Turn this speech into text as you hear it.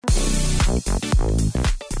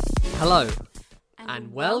Hello,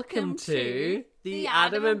 and welcome to the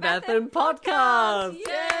Adam and Bethan podcast.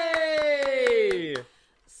 Yay!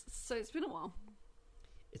 So it's been a while.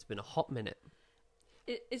 It's been a hot minute.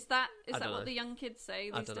 Is that don't know. what the young kids say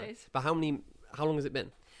these days? But how long has it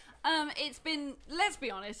been? It's been, let's be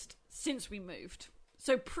honest, since we moved.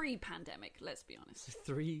 So pre-pandemic, let's be honest.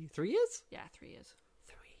 3 years? Yeah, 3 years.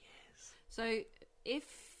 3 years. So if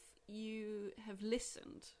you have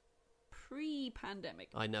listened pre-pandemic,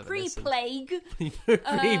 I never pre-plague.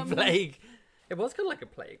 Pre-plague. It was kind of like a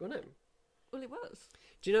plague, wasn't it? Well, it was.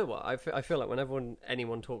 Do you know what? I feel like when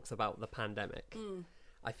anyone talks about the pandemic,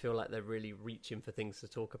 I feel like they're really reaching for things to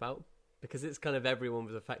talk about because it's kind of everyone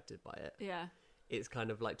was affected by it. Yeah. It's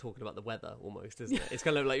kind of like talking about the weather almost, isn't it? It's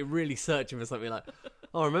kind of like really searching for something like,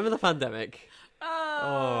 oh, remember the pandemic?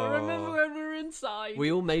 Remember when we were inside?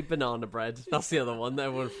 We all made banana bread. That's the other one that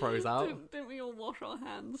everyone throws out. Didn't we all wash our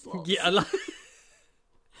hands lots? Yeah.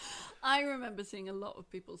 I remember seeing a lot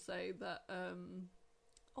of people say that,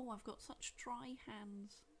 I've got such dry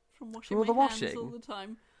hands from washing From all my the hands washing? all the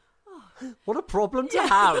time. What a problem to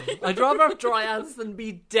have. I'd rather have dry hands than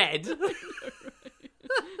be dead.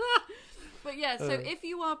 But yeah, so if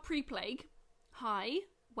you are pre-plague, hi,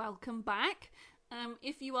 welcome back.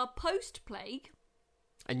 If you are post-plague...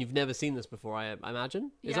 And you've never seen this before, I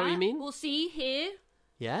imagine? Is yeah, that what you mean? We'll see here.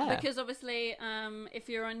 Yeah. Because obviously, if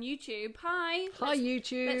you're on YouTube, hi. Hi,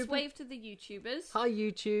 YouTube. Let's wave to the YouTubers. Hi,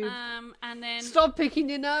 YouTube. And then... Stop picking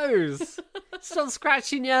your nose. Stop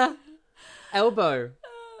scratching your elbow.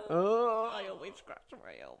 I always scratch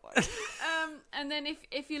my elbow. And then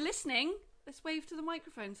if you're listening, let's wave to the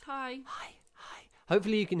microphones. Hi. Hi.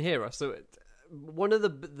 Hopefully you can hear us. So one of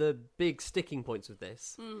the big sticking points with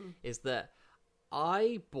this is that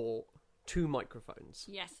I bought 2 microphones.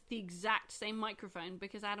 Yes, the exact same microphone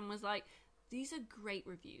because Adam was like, these are great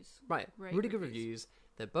reviews. Right, Great really good reviews.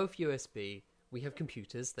 They're both USB. We have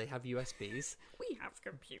computers. They have USBs. We have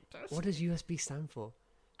computers. What does USB stand for?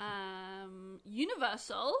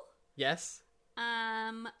 Universal. Yes.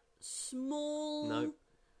 Small. No.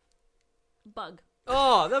 Bug.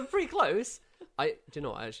 Oh, they're pretty close. Do you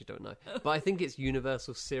know what? I actually don't know. But I think it's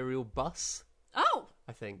Universal Serial Bus. Oh,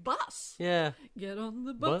 I think. bus. Yeah. Get on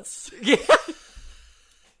the bus. Yeah.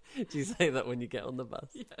 Do you say that when you get on the bus?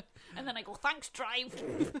 Yeah. And then I go, thanks, drive.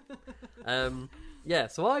 Yeah,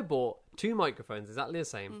 so I bought 2 microphones exactly the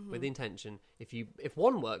same with the intention if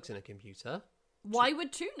one works in a computer, Why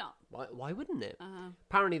would 2 not? why wouldn't it?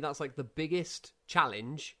 Apparently that's like the biggest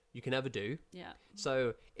challenge you can ever do. Yeah.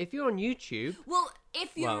 So if you're on YouTube, Well,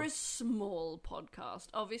 if you're a small podcast,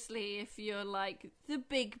 obviously if you're like the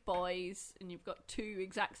big boys and you've got 2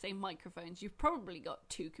 exact same microphones, you've probably got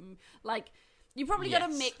 2 you've probably got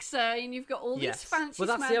a mixer and you've got all these fancy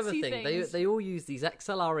well, that's the other schmancy thing. things. They all use these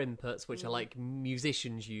XLR inputs, which are like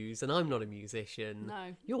musicians use, and I'm not a musician.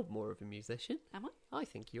 No. You're more of a musician. Am I? I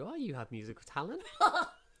think you are. You have musical talent.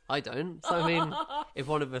 I don't. So I mean, if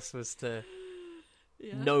one of us was to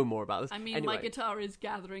know more about this, I mean, anyway, my guitar is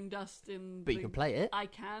gathering dust in. but you can play it. I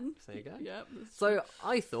can. So there you go. Yeah. So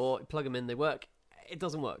I thought, plug them in, they work. It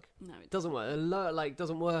doesn't work. No, it doesn't work. Like,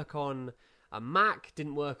 doesn't work on a Mac.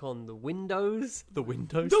 Didn't work on the Windows. The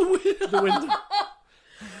Windows. The Windows.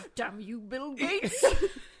 Damn you, Bill Gates.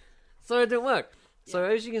 So it didn't work. So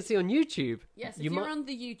as you can see on YouTube, Yes, if you're on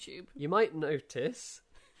the YouTube, you might notice.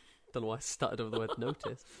 Don't know why I started over the word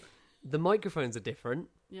notice. The microphones are different.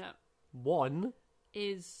 yeah, One,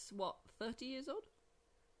 is what 30 years old?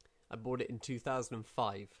 I bought it in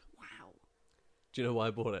 2005. Wow. Do you know why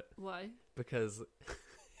I bought it? Why? Because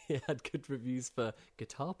it had good reviews for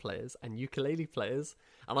guitar players and ukulele players,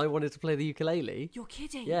 and I wanted to play the ukulele. You're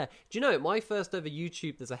kidding? Yeah. Do you know, my first ever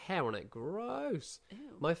YouTube, there's a hair on it. Gross. Ew.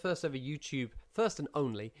 My first ever YouTube, first and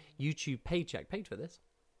only YouTube paycheck, paid for this.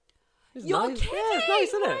 It's You're nice. kidding? Yeah, it's nice,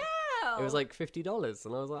 isn't it? Wow. It was like $50,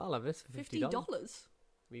 and I was like, I'll have this for $50. $50.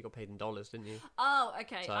 Well, you got paid in dollars, didn't you? Oh,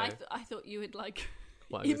 okay. So- I thought you had like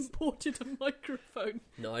Well, it was- imported a microphone.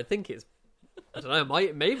 No, I think it's, I don't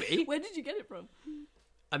know, maybe. Where did you get it from?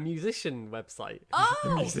 A musician website. Oh!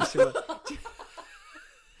 A musician website.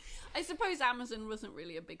 I suppose Amazon wasn't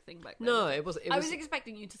really a big thing back then. No, it was. I was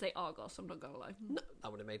expecting you to say Argos. I'm not gonna lie. No, that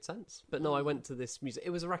would have made sense. But no, I went to this music. It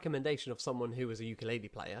was a recommendation of someone who was a ukulele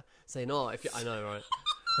player, saying, "Oh, if you, I know, right?"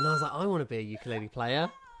 And I was like, "I want to be a ukulele player,"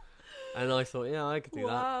 and I thought, "Yeah, I could do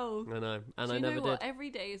Wow. that." I know, and Do I you never know what? did. Every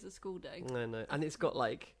day is a school day. I know, and it's got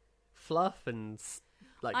like fluff and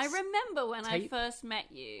like. I remember when I tape. first met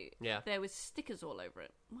you. Yeah. There was stickers all over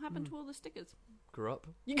it. What happened to all the stickers? Grew up.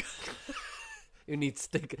 You Who needs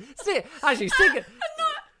stickers? Actually, stickers.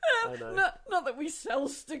 I know. Not that we sell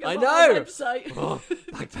stickers I on know. our website. Oh,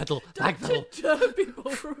 backpedal. To deter people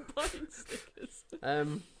from buying stickers.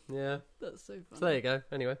 Yeah. That's so So funny. there you go.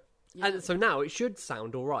 Anyway. Yeah. And so now it should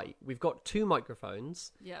sound all right. We've got 2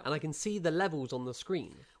 microphones, Yeah. and I can see the levels on the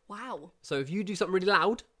screen. Wow. So if you do something really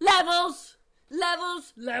loud, Levels.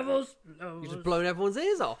 you're just blowing everyone's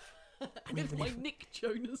ears off. And it's my Nick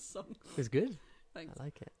Jonas song. It's good. Thanks. I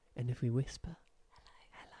like it. And if we whisper,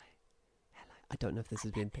 hello. I don't know if this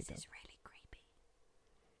is being picked up. This is really creepy.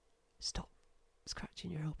 Stop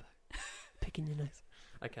scratching your elbow, picking your nose.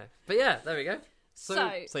 Okay, but yeah, there we go.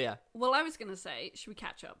 So yeah, Well, I was going to say, should we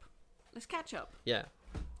catch up? Let's catch up. yeah.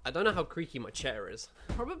 I don't know how creaky my chair is.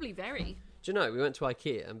 Probably very. Do you know, we went to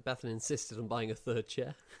IKEA and Bethany insisted on buying a 3rd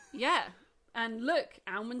chair. Yeah. And look,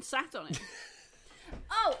 Almond sat on it.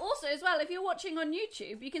 Oh, also as well, if you're watching on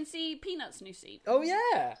YouTube, you can see Peanut's new seat. Oh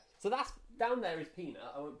yeah. So that's down there is Peanut.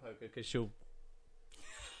 I won't poke her because she'll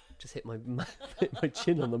just hit my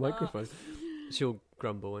chin on the microphone. She'll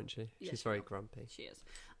grumble, won't she? Yeah, She's she very will. grumpy. She is.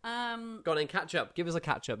 Go on and catch up. Give us a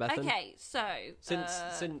catch up, Bethan. Okay, so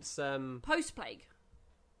Since post-plague.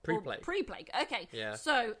 pre-plague. Or pre-plague. Okay. Yeah.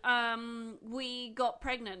 So we got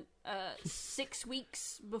pregnant 6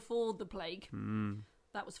 weeks before the plague.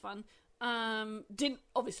 That was fun. Didn't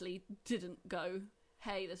go,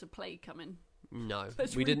 hey, there's a plague coming. No,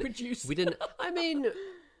 Let's we reproduce. didn't. We didn't. I mean,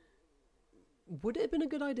 would it have been a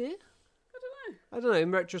good idea? I don't know.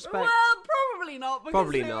 In retrospect, Well, probably not, because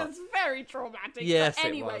Probably it not. was very traumatic. Yes, but it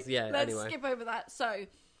anyway, was. Yeah, let's anyway. skip over that. So,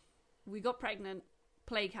 we got pregnant,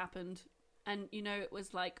 plague happened, and it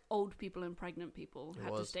was like old people and pregnant people it had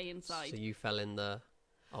to was. stay inside. So you fell in the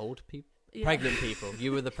old people, Yeah. pregnant people.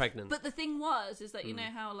 You were the pregnant. But the thing is that you know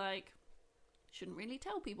how like shouldn't really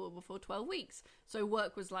tell people before 12 weeks. So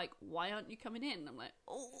work was like, why aren't you coming in? I'm like,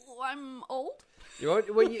 oh, I'm old.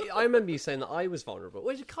 I remember you saying that I was vulnerable,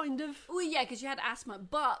 which kind of. Well, yeah, because you had asthma,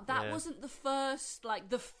 but that Yeah. wasn't the first, like,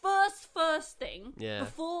 the first thing Yeah.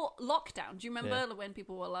 before lockdown. Do you remember Yeah. when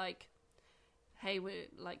people were like, hey, we're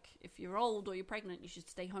like, if you're old or you're pregnant, you should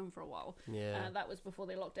stay home for a while. Yeah. That was before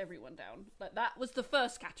they locked everyone down. Like, that was the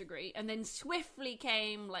first category, and then swiftly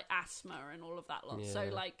came like asthma and all of that lot. So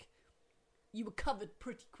Yeah. like, you were covered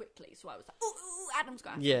pretty quickly. So I was like, oh, Adam's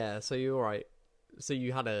got asthma. Yeah. So you're all right. So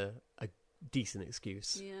you had a decent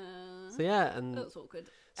excuse. Yeah. So yeah, and That was awkward.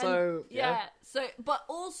 so And, yeah. So, but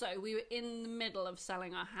also we were in the middle of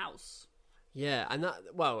selling our house. yeah, and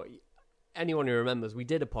anyone who remembers, we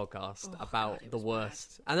did a podcast about God, it the was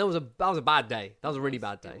worst, and that was a bad day. That was a really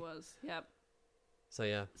bad day. It was. Yeah. So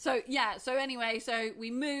yeah, So yeah. So anyway, so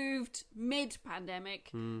we moved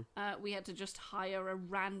mid-pandemic. We had to just hire a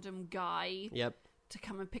random guy yep, to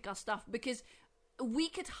come and pick our stuff because we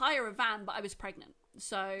could hire a van, but I was pregnant,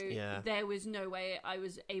 so Yeah. there was no way I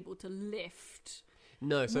was able to lift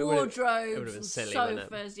no. So wardrobes it would have been and silly, wouldn't it?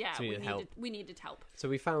 sofas. Yeah, So we needed help. we needed help. So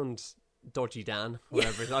we found Dodgy Dan,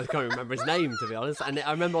 whatever. I can't remember his name, to be honest. And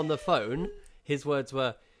I remember on the phone, his words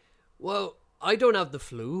were, "Well, I don't have the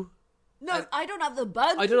flu. No, I don't have the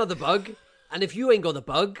bug. I don't have the bug. And if you ain't got the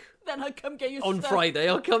bug Then I come get your on stuff. Friday,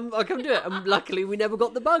 I'll come do it." And luckily, we never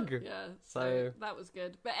got the bug. Yeah, so So- that was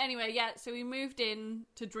good. But anyway, yeah, so we moved in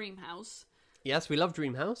to Dream House. Yes, we love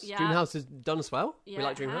Dreamhouse. Yeah. Dreamhouse has done us well. Yeah, we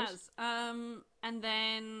like it Dreamhouse. has. And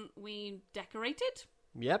then we decorated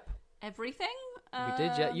Yep, everything. we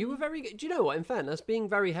did. Yeah, you were very good. Do you know what? In fairness, being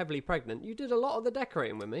very heavily pregnant, you did a lot of the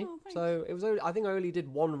decorating with me. Oh, thanks. So it was. I think I only did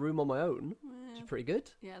one room on my own, which is pretty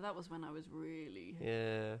good. Yeah, that was when I was really,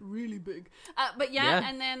 Yeah. really big. But yeah, Yeah.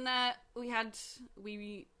 and then we had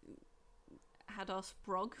our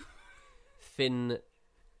sprog. Finn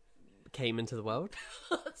came into the world.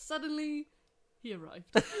 Suddenly, he arrived.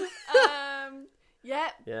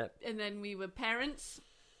 Yeah, Yeah. and then we were parents.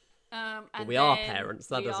 And we are then parents,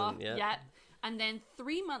 that we doesn't- are, yeah. And then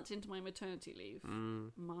 3 months into my maternity leave,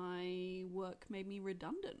 Mm. my work made me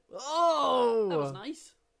redundant. Oh. That was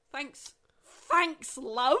nice. Thanks,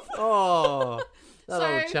 love. Oh. That So,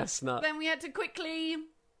 old chestnut. Then we had to quickly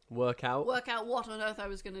Work out. work out what on earth I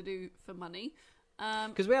was going to do for money.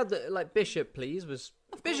 Because we had Bishop Please was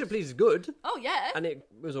Bishop Please is good, Oh yeah, and it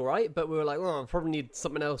was all right, but we were like, I probably need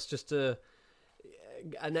something else just to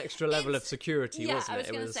an extra level of security, yeah. wasn't I was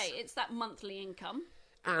it? going to say it's that monthly income.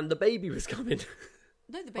 And the baby was coming.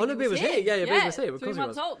 No, the baby Oh, no, the baby was here. Yeah, the baby was here. Of 3 course he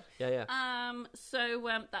months was. old. Yeah.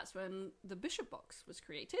 So that's when the Bishop Box was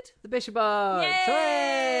created. The Bishop Box. Yay!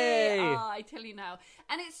 Hooray! Oh, I tell you now,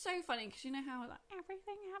 and it's so funny because you know how like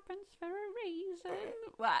everything happens for a reason.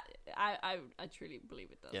 Well, I truly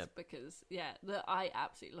believe it does Yep. because I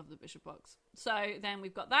absolutely love the Bishop Box. So then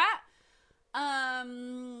we've got that,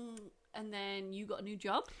 and then you got a new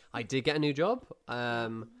job. I did get a new job.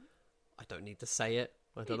 I don't need to say it.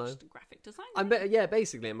 I don't You're know. just a graphic designer.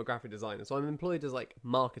 Basically, I'm a graphic designer. So I'm employed as like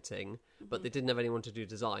marketing, but they didn't have anyone to do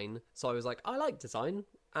design. So I was like, I like design,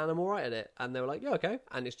 and I'm all right at it. And they were like, yeah, okay.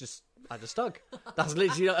 And I just stuck. That's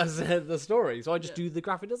literally the story. So I just do the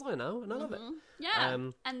graphic design now, and I love it. Yeah.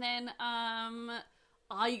 And then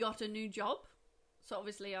I got a new job. So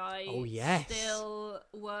obviously I still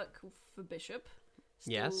work for Bishop.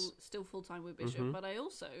 Still full-time with Bishop, but I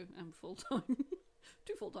also am full-time.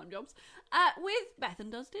 2 full-time jobs with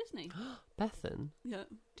Bethan Does Disney. Bethan? Yeah.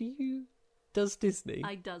 Does Disney?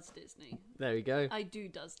 I does Disney. There you go. I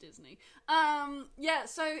does Disney.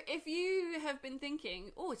 So if you have been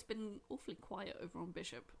thinking, it's been awfully quiet over on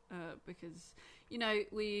Bishop, because,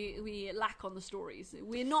 we lack on the stories.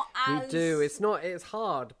 We're not as... We do. It's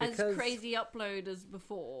hard because... as crazy upload as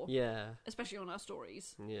before. Yeah. Especially on our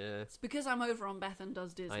stories. Yeah. It's because I'm over on Bethan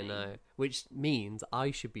Does Disney. I know. Which means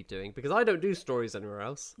I should be doing... Because I don't do stories anywhere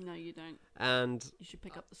else. No, you don't. And... You should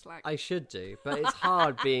pick up the slack. I should do. But it's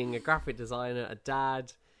hard being a graphic designer, a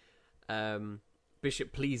dad,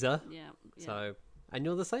 Bishop pleaser. Yeah. So... And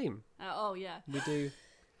you're the same. Yeah. We do...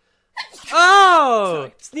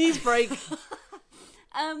 Oh! Sneeze break!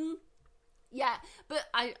 Yeah, but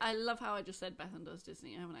I love how I just said Bethan Does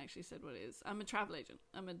Disney. I haven't actually said what it is. I'm a travel agent.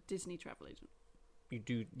 I'm a Disney travel agent.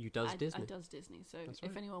 You does Disney? I does Disney. So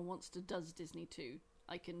if anyone wants to does Disney too,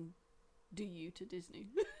 I can do you to Disney.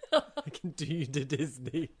 I can do you to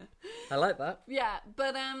Disney. I like that. Yeah,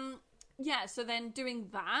 but so then doing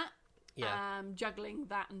that, Yeah. juggling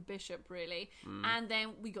that and Bishop really, and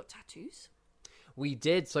then we got tattoos. We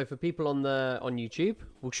did. So for people on YouTube,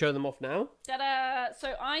 we'll show them off now. Ta-da!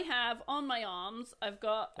 So I have on my arms, I've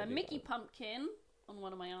got a Mickey pumpkin on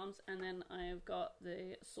one of my arms, and then I've got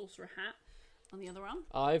the sorcerer hat on the other arm.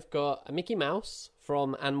 I've got a Mickey Mouse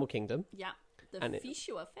from Animal Kingdom. Yeah. The fish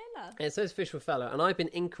were fella. It says fish were fellow, and I've been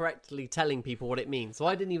incorrectly telling people what it means. So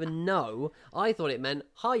I didn't even know. I thought it meant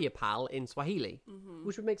hiya pal in Swahili,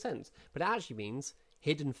 which would make sense. But it actually means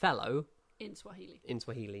hidden fellow. In Swahili. In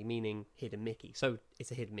Swahili, meaning hidden Mickey. So it's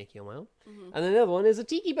a hidden Mickey on my arm. And then the other one is a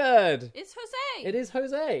tiki bird. It's Jose. It is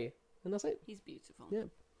Jose. And that's it. He's beautiful. Yeah.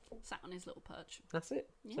 Sat on his little perch. That's it.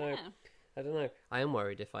 Yeah. So, I don't know. I am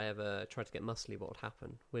worried if I ever try to get muscly, what would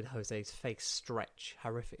happen? Would Jose's face stretch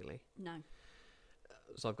horrifically? No.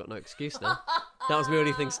 So I've got no excuse now. That was the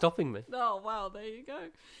only thing stopping me. Oh, wow. There you go.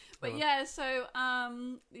 But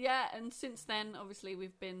and since then, obviously,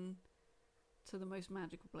 we've been to the most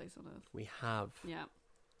magical place on earth. We have. Yeah.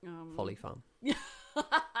 Folly Farm.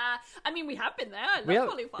 I mean, we have been there. I love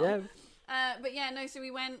Folly Farm. Yeah. So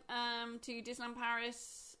we went to Disneyland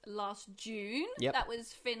Paris last June. Yep. That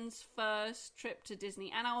was Finn's first trip to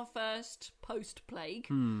Disney and our first post-plague.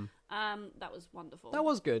 That was wonderful. That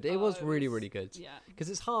was good. It was really, really good. Yeah. Because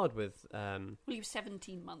it's hard with... Well, he was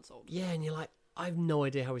 17 months old. Yeah, and you're like, I have no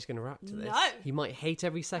idea how he's going to react to this. No. He might hate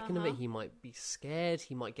every second of it. He might be scared.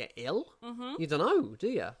 He might get ill. You don't know, do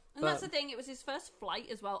you? And that's the thing. It was his first flight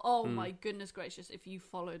as well. Oh, my goodness gracious. If you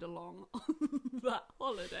followed along on that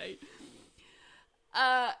holiday.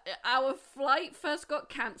 Our flight first got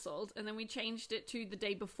cancelled, and then we changed it to the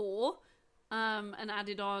day before, and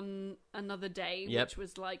added on another day, which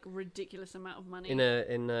was like ridiculous amount of money. In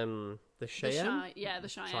the Cheyenne? The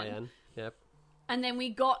Cheyenne. Cheyenne, yep. And then we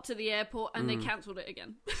got to the airport, and they cancelled it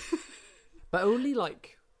again. But only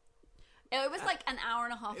like... It was like an hour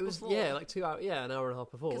and a half before. Yeah, like 2 hours. Yeah, an hour and a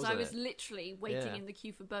half before, Because wasn't I was it? literally waiting in the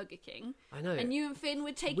queue for Burger King. I know. And you and Finn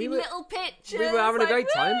were taking little pictures. We were having a great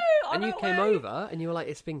time. And you came over. over, and you were like,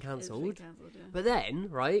 it's been cancelled. Yeah. But then,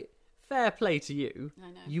 right, fair play to you.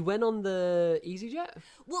 I know. You went on the EasyJet?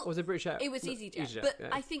 Well, or was it British Air? It was EasyJet. But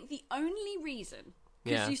I think the only reason...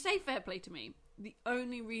 Because you say fair play to me. The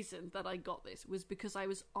only reason that I got this was because I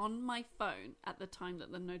was on my phone at the time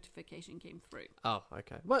that the notification came through. Oh,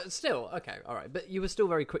 okay. Well, still, okay, all right. But you were still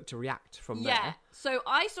very quick to react from there. Yeah. So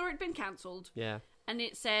I saw it had been cancelled. Yeah. And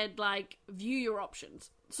it said, like, view your options.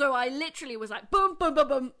 So I literally was like, boom, boom, boom,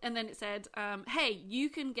 boom. And then it said, hey, you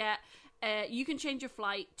can change your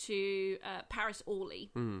flight to Paris Orly.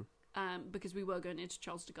 Because we were going into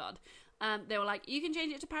Charles de Gaulle. They were like, you can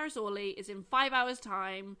change it to Paris Orly. It's in 5 hours'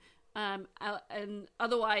 time. And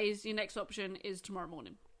otherwise, your next option is tomorrow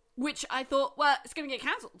morning. Which I thought, well, it's going to get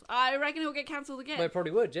cancelled. I reckon it'll get cancelled again. Well, it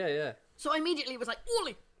probably would, yeah. So I immediately was like,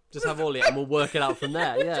 Orly! Just have Orly and we'll work it out from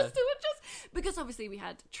there, yeah. Just do it, because obviously we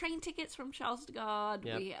had train tickets from Charles de Gaulle.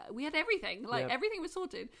 Yep. We had everything. Everything was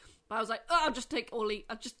sorted. But I was like, I'll just take Orly.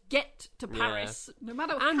 I'll just get to Paris, no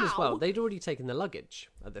matter how. And as well, they'd already taken the luggage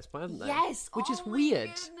at this point, hadn't they? Yes. Which is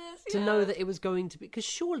weird to know that it was going to be... Because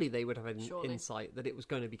surely they would have had insight that it was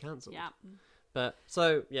going to be cancelled. Yeah. But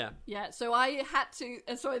so yeah, So I had to.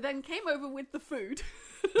 So I then came over with the food.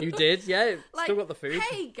 you did. Yeah, like, still got the food.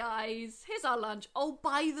 Hey guys, here's our lunch. Oh,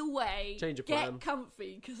 by the way, Change of get plan.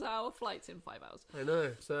 comfy because our flight's in 5 hours. I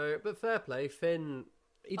know. So, but fair play, Finn.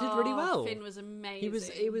 He did really well. Finn was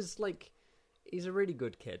amazing. He was like, he's a really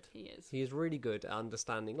good kid. He is. He is really good at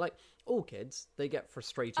understanding. Like all kids, they get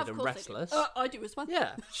frustrated Of and course restless. they do. I do as well.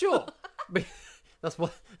 Yeah, sure. But that's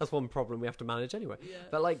one problem we have to manage anyway. Yeah.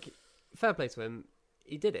 But like, fair play to him.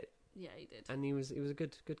 He did it. Yeah, he did. And he was a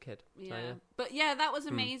good kid. Yeah. So, yeah. But yeah, that was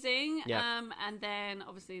amazing. Yeah. And then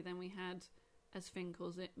obviously we had, as Finn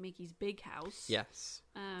calls it, Mickey's big house. Yes.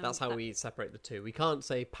 That's how we separate the two. We can't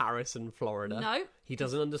say Paris and Florida. No. He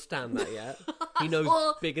doesn't understand that yet. He knows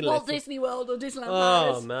or big and Walt little. Disney World or Disneyland Oh,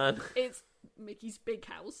 Paris. man. It's Mickey's big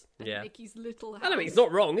house and Yeah. Mickey's little house. I mean, he's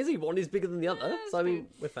not wrong, is he? One is bigger than the other. it's So, I mean, true.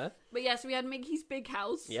 we're fair. But yes, we had Mickey's big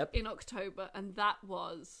house Yep. in October, and that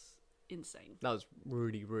was insane. That was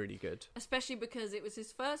really, really good. Especially because it was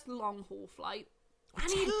his first long haul flight,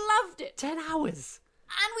 and he loved it. 10 hours.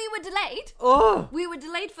 And we were delayed. Oh! We were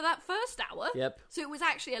delayed for that first hour. Yep. So it was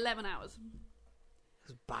actually 11 hours. It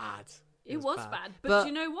was bad. It was bad. But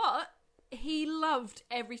you know what? He loved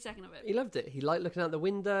every second of it. He loved it. He liked looking out the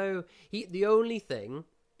window. The only thing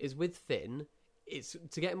is with Finn, is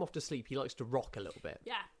to get him off to sleep, he likes to rock a little bit.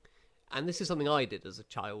 Yeah. And this is something I did as a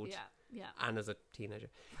child. Yeah. And as a teenager.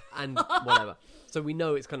 And whatever. So we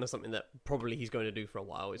know it's kind of something that probably he's going to do for a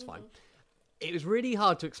while. It's fine. It was really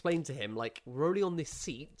hard to explain to him, like, we're only on this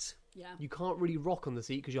seat. Yeah. You can't really rock on the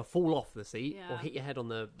seat because you'll fall off the seat or hit your head on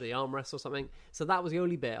the armrest or something. So that was the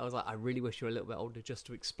only bit. I was like, I really wish you were a little bit older just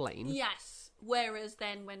to explain. Yes. Whereas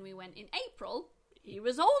then when we went in April, he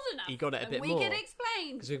was old enough. He got it a bit we more. We could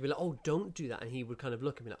explain. Because we'd be like, oh, don't do that. And he would kind of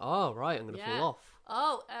look at me like, oh, right, I'm going to fall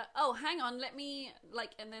off. Oh, hang on, let me,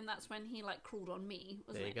 like, and then that's when he, like, crawled on me,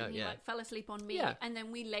 wasn't There you it? go, And he, like, fell asleep on me, and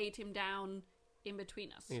then we laid him down in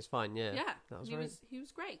between us. He was fine, yeah. Yeah, that was he right.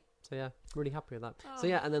 was great. So yeah, really happy with that. Oh. So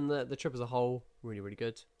yeah, and then the trip as a whole, really, really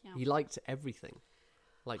good. Yeah. He liked everything.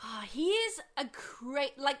 Like, He is a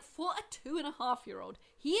like, for a 2.5-year-old,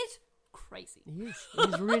 he is crazy. he is.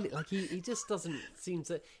 He's really, like, he just doesn't seem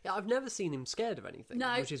to... Yeah, I've never seen him scared of anything.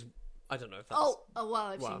 No. Which is, I don't know if that's... Oh, well,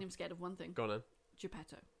 I've seen him scared of one thing. Go on then.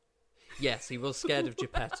 Geppetto. Yes, he was scared of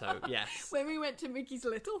Geppetto, yes. When we went to Mickey's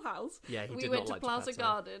little house, Yeah, he we did went not to like Plaza Geppetto.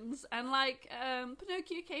 Gardens, and like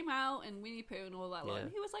Pinocchio came out and Winnie Pooh and all that lot. Yeah.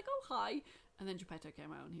 And he was like, "Oh hi," and then Geppetto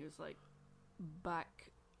came out and he was like,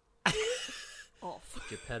 "Back off."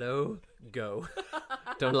 Geppetto, go.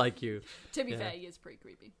 Don't like you. To be Yeah. fair, he is pretty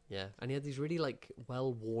creepy. Yeah, and he had these really, like,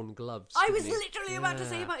 well-worn gloves. I was didn't he? literally about to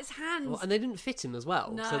say Yeah. about his hands. Well, and they didn't fit him as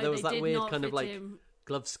well. No, so there was they that did weird not kind of fit like him.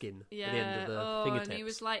 glove skin Yeah. at the end of the oh, fingertips.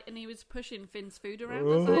 and he was pushing Finn's food around. I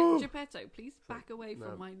was like, Geppetto, please back away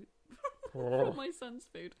from my from my son's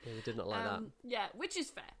food. Yeah, we did not like that. Yeah, which is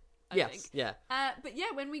fair. I Yes, think. yeah. But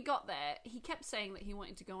yeah, when we got there, he kept saying that he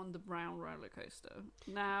wanted to go on the brown roller coaster.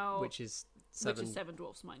 Now, Which is Seven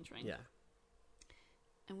Dwarfs Mine Train. Yeah.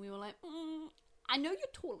 And we were like, I know you're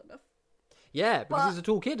tall enough. Yeah, because But he's a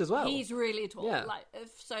tall kid as well. He's really tall. Yeah. Like,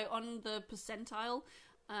 so on the percentile,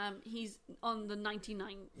 he's on the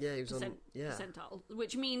 99 Yeah, he was on... Yeah. percentile,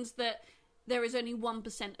 which means that there is only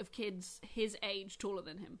 1% of kids his age taller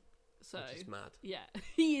than him. So Which is mad. yeah,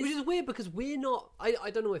 he is. Which is weird because we're not... I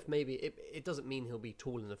don't know if maybe... It doesn't mean he'll be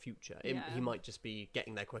tall in the future. Yeah. He might just be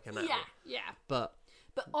getting there quicker now. Yeah. But...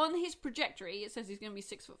 But on his trajectory, it says he's going to be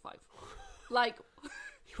 6'5". Like,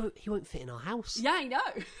 He won't fit in our house. yeah, I know.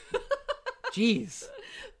 Jeez.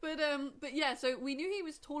 But yeah, so we knew he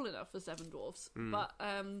was tall enough for Seven Dwarfs, Mm. but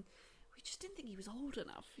we just didn't think he was old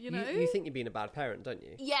enough. You know? You think you're being a bad parent, don't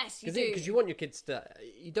you? Yes, you do. Because you want your kids to...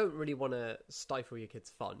 You don't really want to stifle your kids'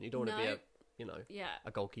 fun. You don't want to be No. a... You know, Yeah.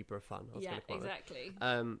 a goalkeeper of fun. I was Yeah, gonna call it. exactly.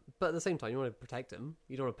 But at the same time, you want to protect them.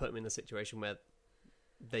 You don't want to put them in a situation where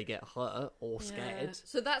they get hurt or scared. Yeah.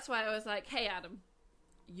 So that's why I was like, "Hey, Adam,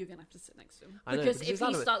 you're gonna have to sit next to him I know, because because if he's he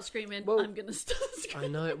adamant. starts screaming, Well, I'm gonna start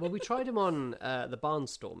screaming." I know. Well, we tried him on the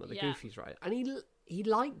Barnstormer, the Yeah. Goofies ride, and he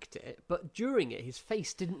liked it, but during it, his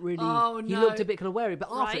face didn't really... Oh, He no. looked a bit kind of wary, but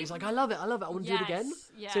after Right? he's like, I love it, I want to do it again.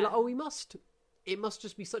 Yes, yeah. So you're like, oh, it must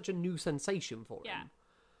just be such a new sensation for him. Yeah.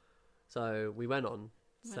 So we went on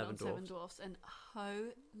Went Seven on Dwarfs. Seven Dwarfs, and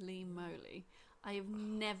holy moly, I have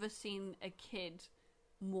never seen a kid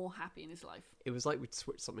more happy in his life. It was like we'd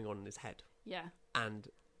switched something on in his head. Yeah. And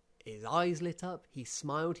his eyes lit up, he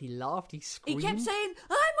smiled, he laughed, he He screamed. kept saying,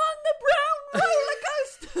 "I'm on the brown roller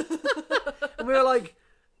coaster." And we were like,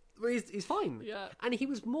 well, he's fine. Yeah. And he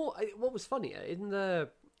was more... What was funnier, in the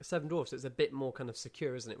Seven Dwarfs, it's a bit more kind of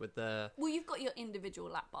secure, isn't it? With the Well, you've got your individual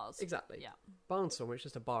lap bars. exactly. Yeah. Barnstormer, where it's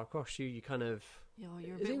just a bar across you. You kind of You're a is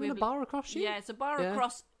bit it even weird. a bar across you? Yeah, it's a bar Yeah.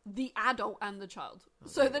 across the adult and the child. Oh,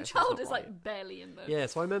 So yeah, the that's child not is right. like barely in there. Yeah,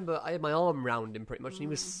 so I remember I had my arm round him pretty much, and he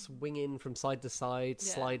was swinging from side to side,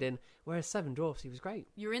 Yeah. sliding. Whereas Seven Dwarfs, he was great.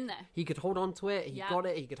 You're in there. He could hold on to it. He Yeah. got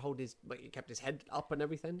it. He could hold his. Like, he kept his head up and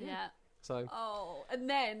everything. Yeah. So. Oh, and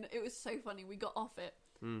then it was so funny. We got off it,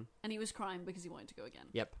 and he was crying because he wanted to go again.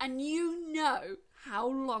 Yep. And you know how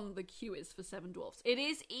long the queue is for Seven Dwarfs. It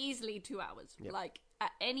is easily 2 hours, Yep. like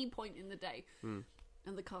at any point in the day.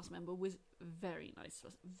 And the cast member was very nice to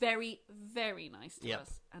us. Very, very nice to Yep.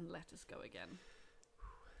 us, and let us go again.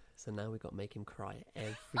 So now we've got to make him cry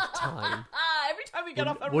every time. Every time we get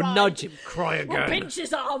off a We'll ride, nudge him, cry again. we'll pinch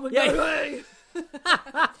his arm and Yeah. go, "Hey."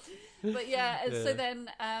 But yeah, and so then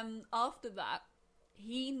after that,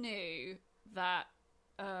 he knew that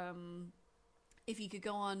if he could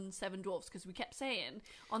go on Seven Dwarfs, because we kept saying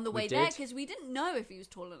on the way there, did. because we didn't know if he was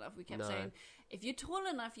tall enough. We kept No. saying, if you're tall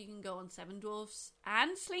enough, you can go on Seven Dwarfs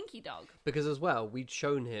and Slinky Dog. Because as well, we'd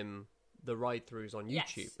shown him the ride-throughs on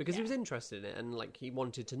Yes, YouTube because he yeah. was interested in it and like he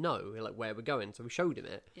wanted to know like where we're going, so we showed him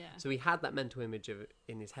it. Yeah. So he had that mental image of it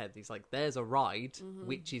in his head. He's like, "There's a ride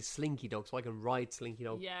which is Slinky Dog, so I can ride Slinky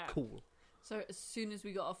Dog." Yeah. Cool. So as soon as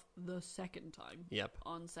we got off the second time Yep.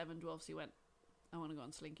 on Seven Dwarfs, he went, I want to go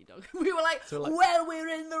on Slinky Dog. We were like, So, like- well, we're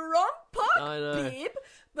in the wrong park, I know. babe.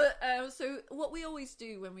 But so what we always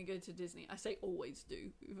do when we go to Disney, I say always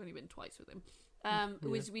do, we've only been twice with him,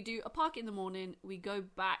 is we do a park in the morning, we go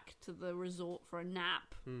back to the resort for a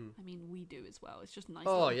nap. I mean, we do as well. It's just a nice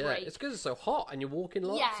Oh little yeah, break. it's because it's so hot and you're walking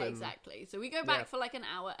lots. Yeah, and... exactly. So we go back Yeah. for like an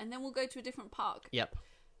hour, and then we'll go to a different park. Yep.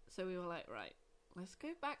 So we were like, right, let's go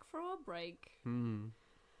back for our break.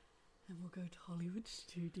 And we'll go to Hollywood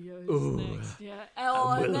Studios Ooh. next. Yeah.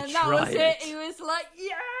 Oh, and we'll then that was try it. it. He was like,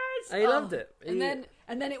 yes. He loved it. And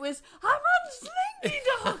then it was, I'm on Slinky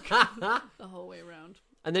Dog the whole way around.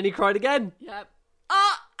 And then he cried again. Yep.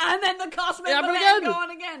 And then the cast member but let him again. go on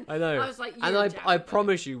again. I know. I was like, and you're I jacked,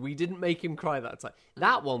 promise you, we didn't make him cry that time.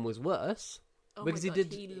 That one was worse. Oh because my God, he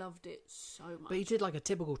did. He loved it so much. But he did like a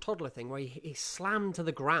typical toddler thing where he slammed to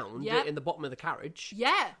the ground Yep. in the bottom of the carriage.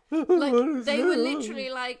 Yeah. Like, they were literally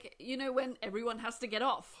like, you know, when everyone has to get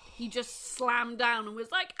off, he just slammed down and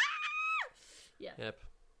was like, ah! Yeah. Yep.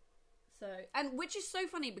 So, and which is so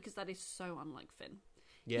funny because that is so unlike Finn.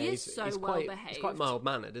 Yeah, He is he's so quite, well-behaved. He's quite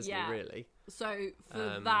mild-mannered, isn't Yeah. he, really? So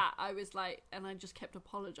for that, I was like, and I just kept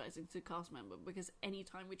apologizing to the cast member because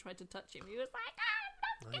anytime we tried to touch him, he was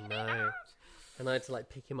like, I know. And I had to, like,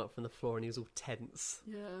 pick him up from the floor and he was all tense.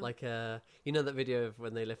 Yeah. Like, you know that video of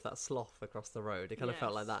when they lift that sloth across the road? It kind of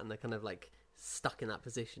felt like Yes. that, and they're kind of, like, stuck in that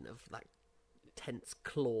position of, like, tense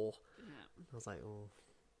claw. yeah. I was like, oh.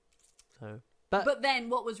 So, but But then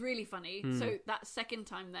what was really funny, so that second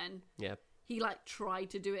time then, yeah. he like tried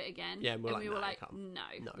to do it again. Yeah, and we we're were like, like, no,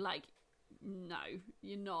 you can't. no, like, no,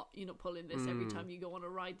 you're not pulling this every time you go on a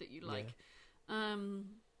ride that you like.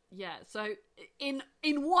 Yeah, so in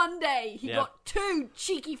one day he Yeah. got 2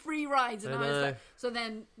 cheeky free rides, and I I was know. like, so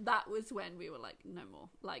then that was when we were like, no more,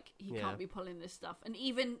 like he Yeah. can't be pulling this stuff. And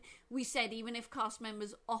even we said, even if cast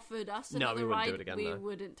members offered us No, another we wouldn't do ride, it again, we no.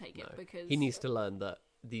 wouldn't take it No. because He needs to learn that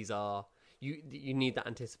these are... You need that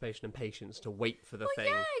anticipation and patience to wait for the thing,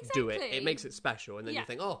 yeah, do it. exactly. It makes it special, and then Yeah. you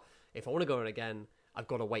think, oh, if I want to go on again, I've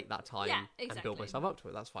got to wait that time Yeah, and build exactly. myself up to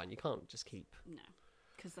it. That's fine. You can't just keep... no,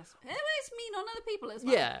 because it's mean on other people as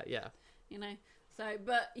well. Yeah. You know, so,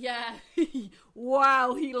 but yeah,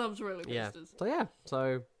 wow, he loves roller Yeah. coasters. So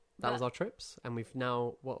that But- was our trips, and we've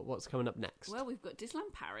now what's coming up next? Well, we've got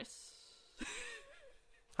Disneyland Paris.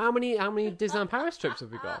 How many Disneyland Paris trips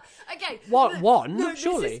have we got? Okay. What, no, one? no,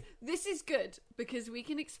 Surely. This is good because we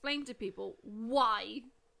can explain to people why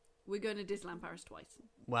we're going to Disneyland Paris twice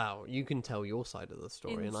Wow, you can tell your side of the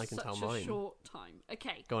story, in and I can such tell a mine. short time.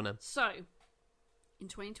 Okay. Go on then. So, in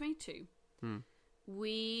 2022,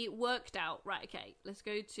 we worked out, right, okay, let's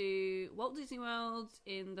go to Walt Disney World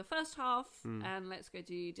in the first half, and let's go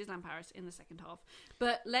to Disneyland Paris in the second half.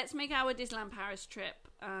 But let's make our Disneyland Paris trip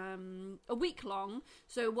a week long.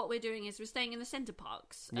 So what we're doing is we're staying in the Center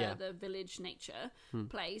Parcs, Yeah. the Village Nature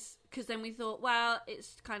place, because then we thought, well,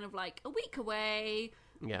 it's kind of like a week away,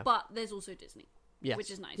 Yeah. but there's also Disney. Yes.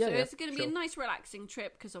 Which is nice. Yeah, so yeah, it's going to be a sure. nice, relaxing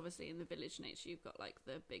trip because obviously in the Village Nature you've got like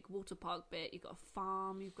the big water park bit, you've got a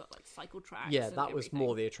farm, you've got like cycle tracks. Yeah, and that was everything.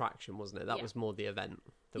 more the attraction, wasn't it? That Yeah. was more the event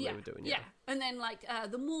that we were doing. Yeah, Yeah. and then like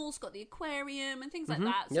the mall's got the aquarium and things like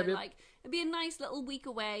that. So Yep, yep. like it'd be a nice little week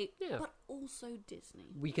away, Yeah. but also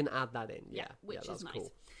Disney. We can add that in. Yeah. which that's is nice.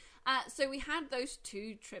 cool. So we had those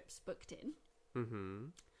 2 trips booked in.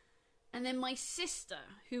 And then my sister,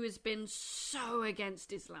 who has been so against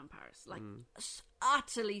Disneyland Paris, like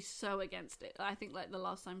utterly so against it. I think like the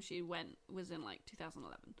last time she went was in like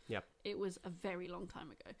 2011. Yep. It was a very long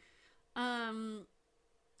time ago.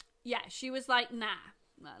 Yeah, she was like, nah.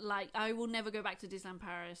 Like, I will never go back to Disneyland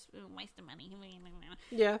Paris. Waste of money.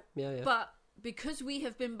 Yeah. But because we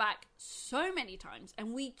have been back so many times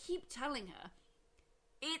and we keep telling her,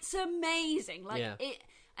 it's amazing. Like,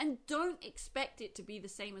 and don't expect it to be the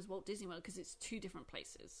same as Walt Disney World because it's two different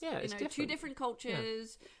places. Yeah, it's different. Two different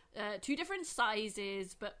cultures, two different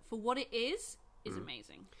sizes, but for what it is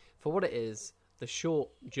amazing. For what it is, the short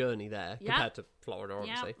journey there compared to Florida,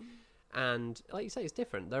 obviously. And like you say, it's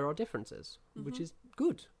different. There are differences, which is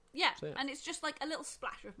good. Yeah, so, and it's just like a little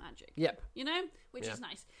splash of magic. Yep. You know, which is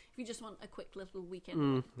nice if you just want a quick little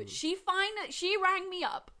weekend. But she rang me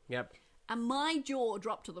up. Yep. And my jaw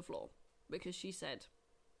dropped to the floor because she said,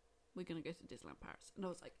 "We're going to go to Disneyland Paris," and I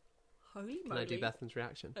was like, "Holy moly!" Can I do Bethan's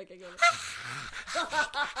reaction? Okay, go.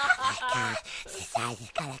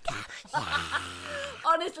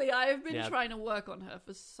 Honestly, I have been trying to work on her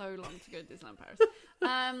for so long to go to Disneyland Paris.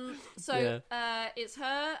 It's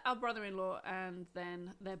her, our brother-in-law, and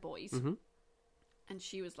then their boys. And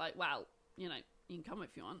she was like, "Wow, you know, you can come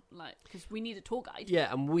if you want, like, because we need a tour guide."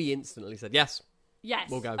 Yeah, and we instantly said yes.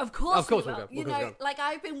 Yes, we'll go. Of course we'll go. You know, like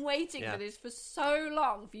I've been waiting for this for so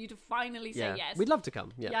long for you to finally say yes. We'd love to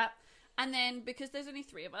come. Yeah. And then because there's only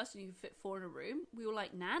 3 of us and you can fit 4 in a room, we were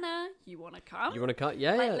like, Nana, you want to come? You want to come?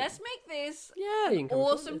 Yeah, like, let's make this you can come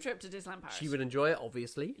awesome trip to Disneyland Paris. She would enjoy it,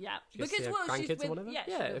 obviously. Yeah, because she's with or whatever. Yeah,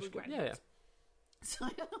 she's with grandkids.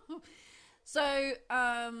 So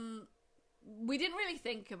we didn't really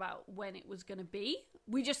think about when it was going to be.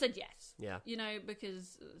 We just said yes. Yeah. You know,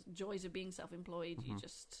 because joys of being self-employed, you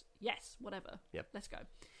just, yes, whatever. Yep. Let's go.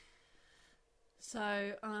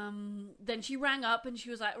 So then she rang up and she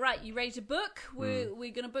was like, right, you ready to book? We're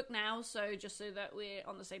going to book now, so just so that we're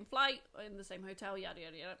on the same flight, in the same hotel, yada,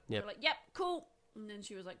 yada, yada. Yep. We're like, yep, cool. And then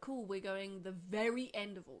she was like, cool, we're going the very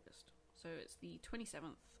end of August. So it's the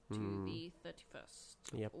 27th to the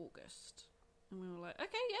 31st of August. And we were like,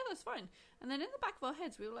 okay, yeah, that's fine. And then in the back of our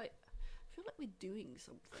heads, we were like, I feel like we're doing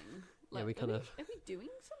something. Like, we kind of... Are we doing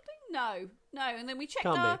something? No. And then we checked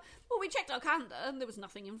our calendar and there was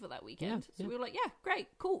nothing in for that weekend. So we were like, yeah, great,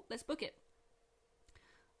 cool, let's book it.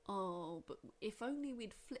 Oh, but if only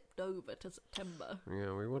we'd flipped over to September.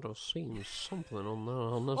 Yeah, we would have seen something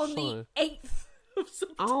on this side. The 8th of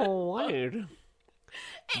September. Oh, wait.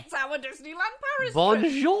 It's our Disneyland Paris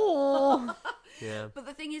Bonjour! Yeah. But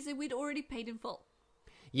the thing is that we'd already paid in full.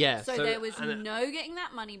 Yeah. So there was no getting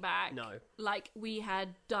that money back. No. Like, we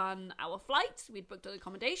had done our flights, we'd booked an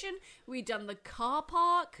accommodation, we'd done the car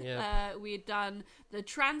park, we had done the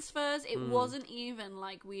transfers. It wasn't even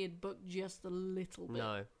like we had booked just a little bit.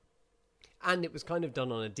 No. And it was kind of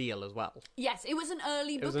done on a deal as well. Yes, it was an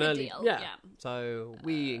early deal. Yeah. So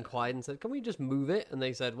we inquired and said, can we just move it? And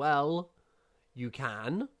they said, well, you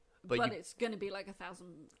can. But it's going to be like £1,000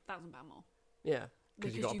 more. Yeah.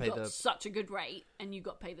 Because you got such a good rate and you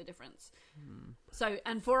got to pay the difference. So,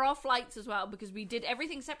 and for our flights as well, because we did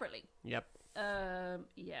everything separately. Yep.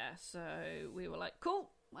 So we were like, cool.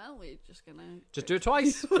 Well, we're just going to... Just do it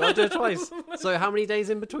twice. I'll do it twice. So how many days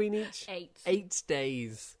in between each? 8. 8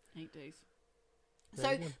 days. 8 days.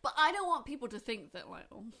 So, but I don't want people to think that, like,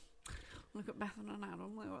 oh, look at Bethan and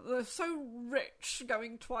Adam. They're so rich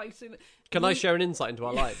going twice in... Can I share an insight into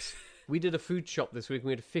our lives? We did a food shop this week and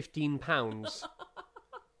we had £15.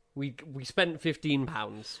 We spent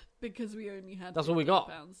 £15. Because we only had That's all we got.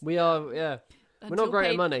 Pounds. We are, yeah. We're not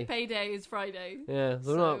great at money. Payday is Friday. Yeah,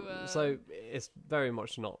 so it's very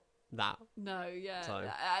much not that. No, yeah. So.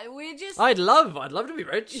 We're just... I'd love to be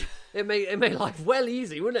rich. It made life well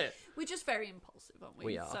easy, wouldn't it? We're just very impulsive, aren't we?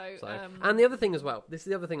 We are. So. And the other thing as well, this is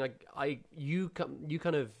the other thing you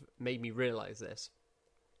kind of made me realise this.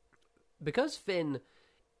 Because Finn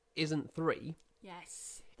isn't 3...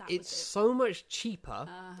 Yes, it's so much cheaper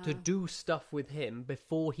to do stuff with him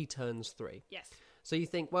before he turns 3. Yes. So you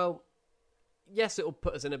think, well, yes, it'll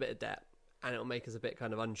put us in a bit of debt and it'll make us a bit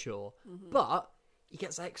kind of unsure, but he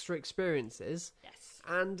gets extra experiences. Yes.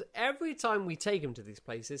 And every time we take him to these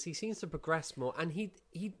places, he seems to progress more, and he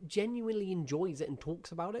genuinely enjoys it and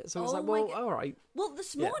talks about it. So it's like, well, all right. Well,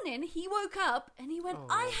 this morning he woke up and he went,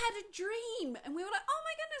 I had a dream. And we were like, oh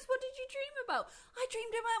my goodness, what did you dream about? I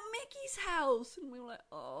dreamed about Mickey's house. And we were like,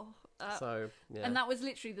 oh. So, yeah. And that was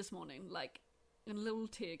literally this morning. Like, a little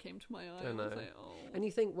tear came to my eye. I know. I was like, oh. And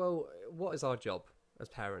you think, well, what is our job as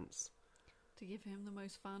parents? To give him the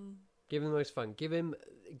most fun. Give him the most fun. Give him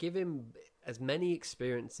as many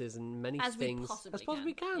experiences and many things as we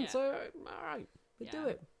possibly can. Yeah. So, all right, we do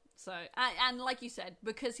it. So, and like you said,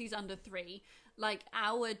 because he's under 3, like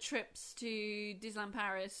our trips to Disneyland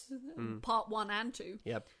Paris, part 1 and 2,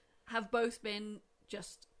 Yep. have both been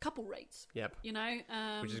just couple rates. Yep. You know,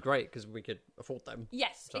 Which is great because we could afford them.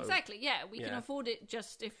 Yes, So, exactly. Yeah, we can yeah. afford it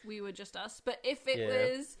just if we were just us. But if it Yeah.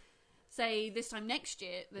 was, say, this time next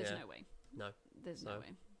year, there's Yeah. no way. No. There's no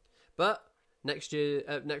way. But next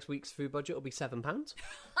week's food budget will be £7.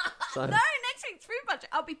 So No, next week's food budget,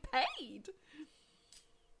 I'll be paid.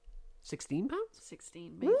 £16.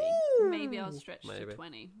 16, maybe. Woo! Maybe I'll stretch Maybe. to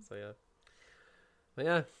 20. So yeah. But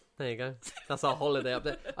yeah, there you go. That's our holiday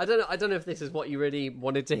update. I don't know if this is what you really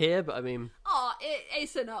wanted to hear, but I mean, Oh,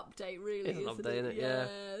 it's an update, really. It's an isn't update, it? innit? Yeah.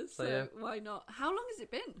 So yeah. why not? How long has it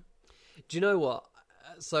been? do you know what?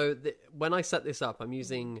 So when I set this up, I'm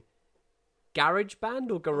using GarageBand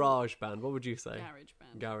or GarageBand. What would you say?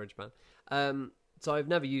 GarageBand. So I've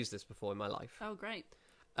never used this before in my life. Oh, great.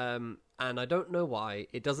 And I don't know why.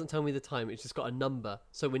 It doesn't tell me the time. It's just got a number.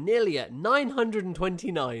 So we're nearly at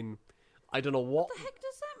 929. I don't know what. What the heck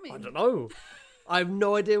does that mean? I don't know. I have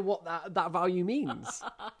no idea what that value means.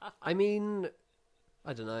 I mean,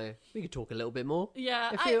 I don't know. We could talk a little bit more.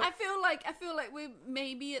 Yeah, I feel like we're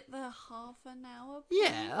maybe at the half an hour.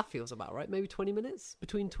 Yeah, that feels about right. Maybe 20 minutes?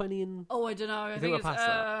 Between 20 and... Oh, I don't know. I think think we're it's past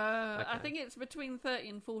that? I Okay. think it's between 30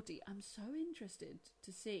 and 40. I'm so interested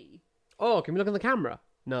to see. Oh, can we look on the camera?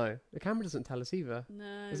 No. The camera doesn't tell us either.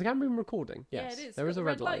 No. Is the camera even recording? Yeah, Yes. it is. There Got is the a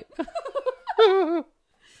red light.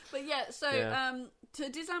 But yeah, so Yeah. to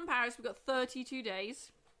Disneyland Paris we've got 32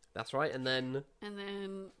 days, That's right. And then and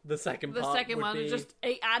then the second the part second would one be is just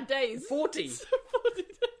 8 odd days. 40.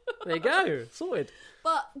 There you go. Sorted.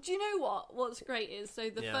 But do you know what? What's great is,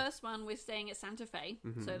 so the Yeah. first one we're staying at Santa Fe,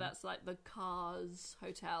 Mm-hmm. so that's like the Cars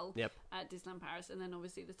Hotel Yep. at Disneyland Paris, and then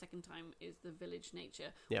obviously the second time is the Village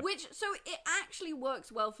Nature, Yep. which so it actually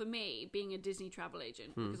works well for me being a Disney travel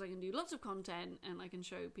agent Hmm. because I can do lots of content and I can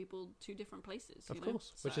show people 2 different places. Of you know?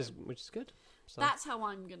 course. Which So is good. So that's how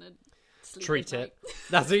I'm gonna sleep treat at it. night.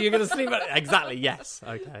 That's what you're going to sleep at. Exactly. Yes.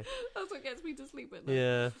 Okay. That's what gets me to sleep at night.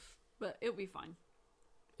 Yeah. But it'll be fine.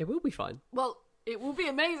 It will be fine. Well, it will be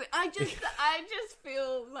amazing. I just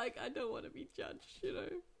feel like I don't want to be judged, you know.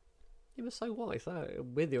 Yeah, but so what?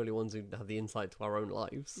 We're the only ones who have the insight to our own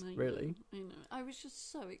lives, I really. know, I know. I was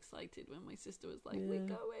just so excited when my sister was like, Yeah. "We're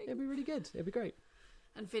going," It'd be really good. It'd be great.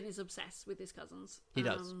 and Finn is obsessed with his cousins. He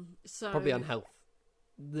does. So Probably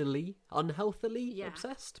unhealthily Yeah.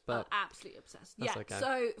 obsessed, but absolutely obsessed. That's Yeah. okay.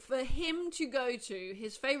 So for him to go to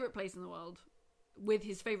his favorite place in the world with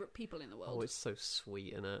his favorite people in the world, oh, it's so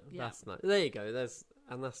sweet, isn't it? Yeah. That's nice. There you go.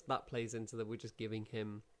 That plays into we're just giving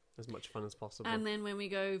him as much fun as possible. and then when we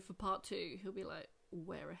go for part 2, he'll be like,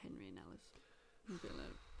 "Where are Henry and Alice?" He'll be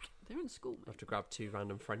like, "They're in school, I have mate." to grab 2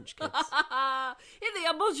 random French kids. Here they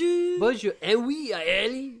are, bonjour, Bonjour. Eh oui,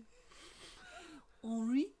 Ellie.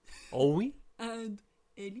 Henri Oh oui, and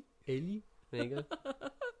Ellie. Ellie. There you go.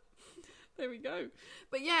 There we go.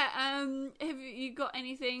 But yeah, have you got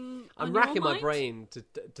anything on I'm your racking my mind? brain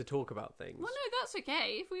to talk about things. Well, no, that's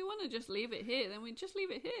okay. If we want to just leave it here, then we just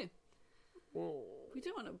leave it here. We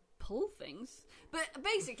don't want to pull things. But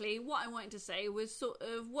basically, what I wanted to say was sort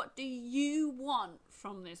of, what do you want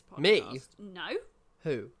from this podcast? Me? No.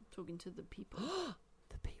 Who? I'm talking to the people.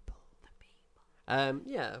 The people. The people.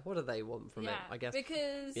 Yeah. What do they want from it? I guess.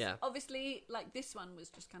 Because Yeah. obviously, like, this one was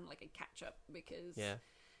just kind of like a catch-up because Yeah.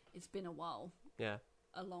 it's been a while. Yeah.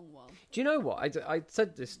 A long while. Do you know what? I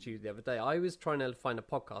said this to you the other day. I was trying to find a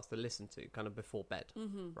podcast to listen to kind of before bed,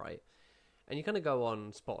 right? And you kind of go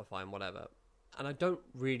on Spotify and whatever, and I don't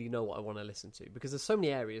really know what I want to listen to because there's so many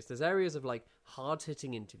areas. There's areas of like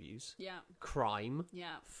hard-hitting interviews, Yeah. crime,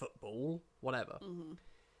 Yeah. football, whatever. And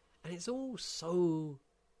it's all so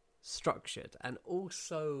structured and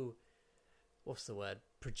also, what's the word?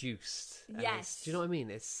 Produced. And Yes. do you know what I mean?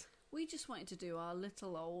 It's... We just wanted to do our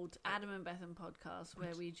little old Adam and Bethan podcast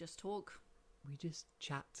where we just talk. We just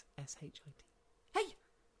chat SHIT. Hey!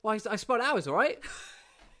 Well, I spelled ours, all right?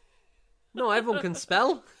 No, everyone can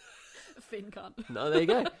spell. Finn can't. No, there you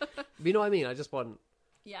go. But you know what I mean? I just want...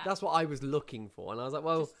 Yeah. That's what I was looking for. And I was like,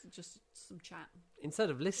 well, just some chat. instead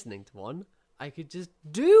of listening to one, I could just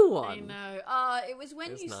do one. I know. It was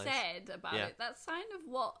when It's you nice. said about Yeah. it. That's kind of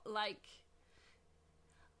what, like...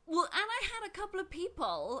 Well, and I had a couple of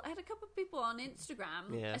people on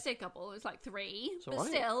Instagram. Yeah. I say a couple, it was like 3, but alright.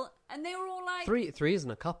 still. And they were all like... Three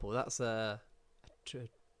isn't a couple. That's a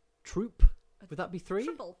troop. Would that be 3?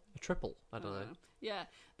 Triple. A triple. I don't know. Yeah.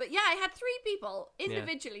 But yeah, I had 3 people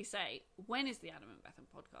individually say, when is the Adam and Bethan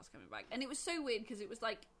podcast coming back? And it was so weird because it was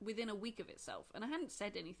like within a week of itself. And I hadn't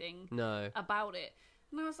said anything No. about it.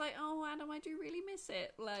 And I was like, oh, Adam, I do really miss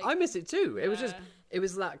it. Like, I miss it too. It was Yeah. just, it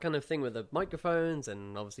was that kind of thing with the microphones,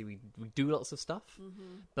 and obviously we do lots of stuff,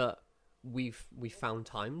 but we found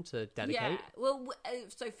time to dedicate. Yeah. Well,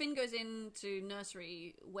 so Finn goes into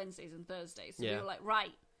nursery Wednesdays and Thursdays. So we Yeah. were like,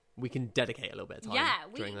 right. We can dedicate a little bit of time. Yeah,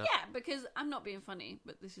 during that. because I'm not being funny,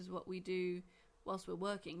 but this is what we do whilst we're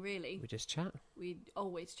working, really. We just chat. We're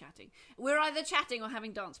always chatting. We're either chatting or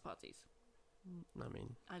having dance parties. I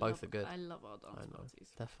mean, I both love, are good. I love our dance parties.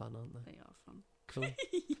 They're fun, aren't they? They are fun. Cool.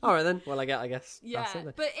 All right then. Well, I guess. Yeah, That's it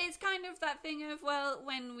then. but it's kind of that thing of, well,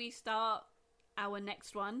 when we start our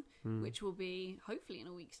next one, which will be hopefully in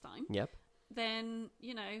a week's time, Yep. then,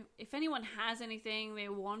 you know, if anyone has anything they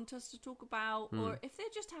want us to talk about, or if they're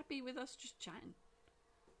just happy with us just chatting.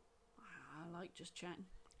 I like just chatting.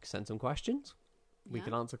 Send some questions. We Yeah.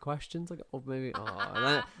 can answer questions, like, or maybe.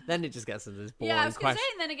 Then it just gets into this boring Yeah, I was going to question.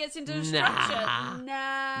 say, and then it gets into Nah. structure.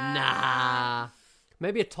 Nah.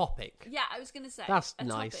 Maybe a topic. Yeah, I was going to say. That's a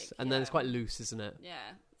nice, topic, and then it's yeah. quite loose, isn't it?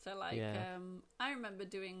 Yeah. So, like, Yeah. I remember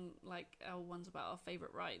doing, like, our ones about our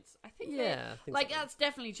favourite rides. I think Yeah, that, I think like, so. that's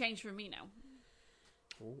definitely changed for me now.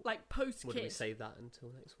 Ooh. Like, post-kid. Would we save that until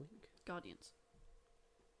next week? Guardians.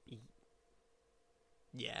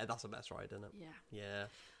 Yeah, that's the best ride, isn't it? Yeah. Yeah.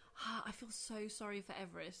 I feel so sorry for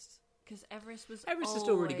Everest. Because Everest was Everest is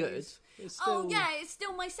still really good. always- It's still... Oh, yeah, it's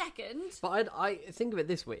still my second. But I think of it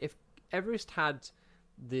this way: if Everest had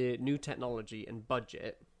the new technology and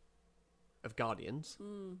budget of Guardians,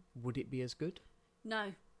 would it be as good?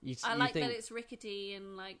 No. You I like think... that it's rickety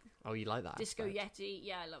and, like, Oh, you like that? Disco aspect? Yeti.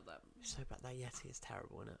 Yeah, I love that. So bad. That Yeti is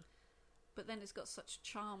terrible, isn't it? But then it's got such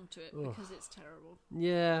charm to it Ugh. because it's terrible.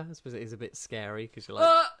 Yeah, I suppose it is a bit scary because you're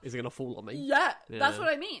like, is it going to fall on me? Yeah, that's Yeah. what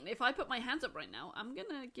I mean. If I put my hands up right now, I'm going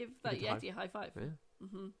to give that Give it a Yeti a high five. Yeah.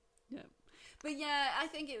 Yeah. But yeah, I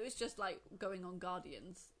think it was just like going on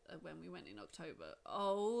Guardians when we went in October.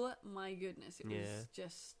 Oh my goodness. It Yeah. was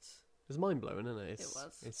just... It's mind blowing, isn't it? It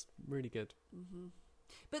was. It's really good.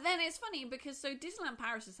 But then it's funny because so Disneyland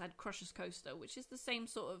Paris has had Crushers Coaster, which is the same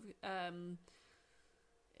sort of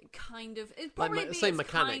kind of it probably be same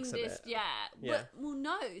its mechanics of kindest, it. yeah. Yeah. But well,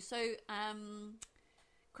 no. So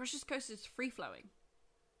Crushers Coaster is free flowing.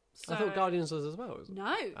 So, I thought Guardians was as well. Was it?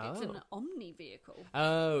 No, it's an Oh. omni vehicle.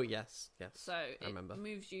 Oh yes. So it remember.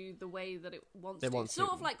 moves you the way that it wants It to. wants Sort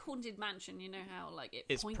to. of like Haunted Mansion, you know how like it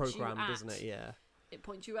It's points programmed, you at, isn't it? Yeah. It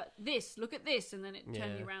points you at this, look at this, and then it turns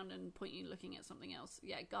Yeah. you around and point you looking at something else.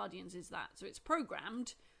 Yeah, Guardians is that. So it's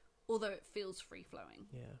programmed, although it feels free flowing.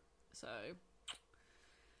 Yeah. So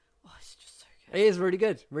it's just so good. It is really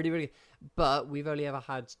good, really, really good. But we've only ever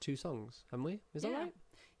had 2 songs, haven't we? Is that Yeah. right?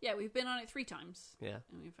 Yeah, we've been on it 3 times. Yeah.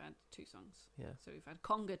 And we've had 2 songs. Yeah. So we've had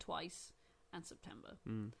Conga twice and September.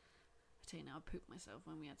 Mm. I tell you now, I pooped myself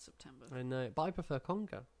when we had September. I know, but I prefer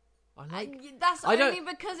Conga. I like That's I don't- only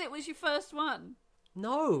because it was your first one.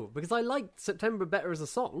 no, because I like September better as a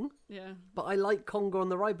song, Yeah. but I like Conga on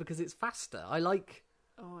the ride because it's faster. I like.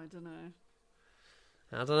 Oh, I don't know.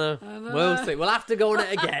 I don't know. I don't We'll know. see. We'll have to go on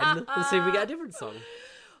it again and see if we get a different song.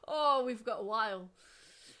 Oh, we've got a while.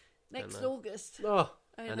 Next know. August. Oh,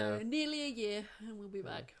 I know. Nearly a year, and we'll be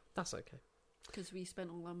back. that's okay. Because we spent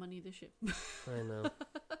all our money this year. I know.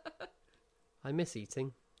 I miss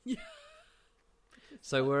eating. Yeah.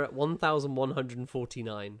 So we're at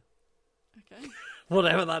 1,149. Okay.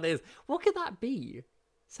 Whatever that is. What could that be?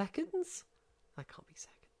 Seconds? That can't be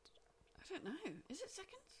seconds. I don't know. Is it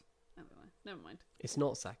seconds? Never mind. It's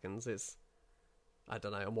not seconds. It's... I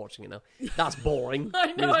don't know. I'm watching it now. That's boring.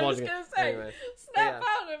 I know, Who's I was watching going it? to say. Anyway. Snap Yeah.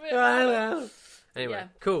 out of it. Anyway, Yeah.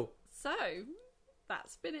 cool. So,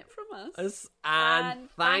 that's been it from us. And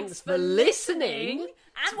thanks for listening.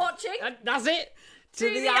 and watching. And that's it. To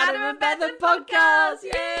the the Adam Adam and and Bethan Bethan podcast. podcast.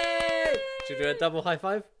 Yay! Should we do a double high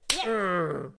five? Yeah.